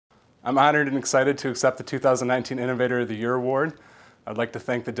I'm honored and excited to accept the 2019 Innovator of the Year Award. I'd like to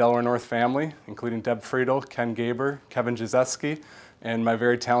thank the Delaware North family, including Deb Friedel, Ken Gaber, Kevin Jazeski, and my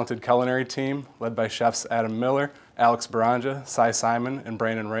very talented culinary team, led by chefs Adam Miller, Alex Baranja, Cy Simon, and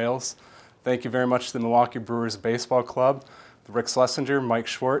Brandon Rails. Thank you very much to the Milwaukee Brewers Baseball Club, Rick Schlesinger, Mike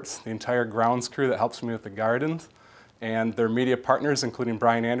Schwartz, the entire grounds crew that helps me with the gardens, and their media partners, including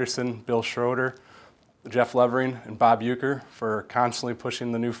Brian Anderson, Bill Schroeder, Jeff Levering, and Bob Euchre, for constantly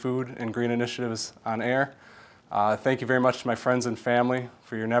pushing the new food and green initiatives on air. Thank you very much to my friends and family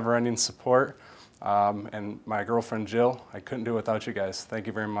for your never-ending support, and my girlfriend Jill. I couldn't do it without you guys. Thank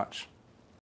you very much.